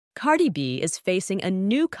Cardi B is facing a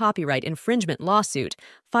new copyright infringement lawsuit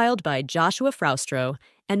filed by Joshua Fraustro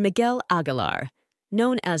and Miguel Aguilar,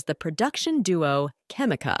 known as the production duo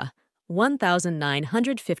Chemica,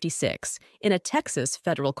 1956, in a Texas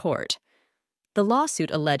federal court. The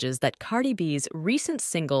lawsuit alleges that Cardi B's recent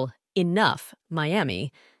single, Enough,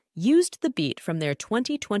 Miami, used the beat from their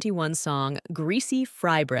 2021 song Greasy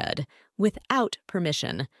Fry Bread without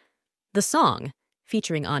permission. The song,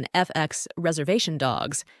 featuring on FX Reservation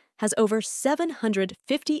Dogs, has over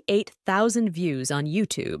 758,000 views on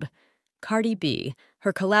YouTube. Cardi B,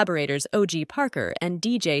 her collaborators O.G. Parker and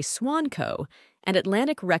DJ Swanco, and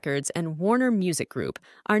Atlantic Records and Warner Music Group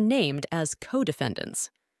are named as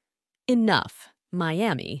co-defendants. Enough,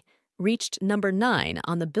 Miami, reached number 9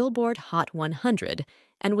 on the Billboard Hot 100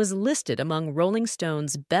 and was listed among Rolling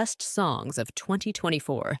Stone's best songs of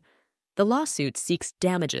 2024. The lawsuit seeks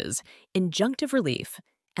damages, injunctive relief,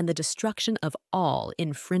 and the destruction of all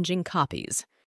infringing copies.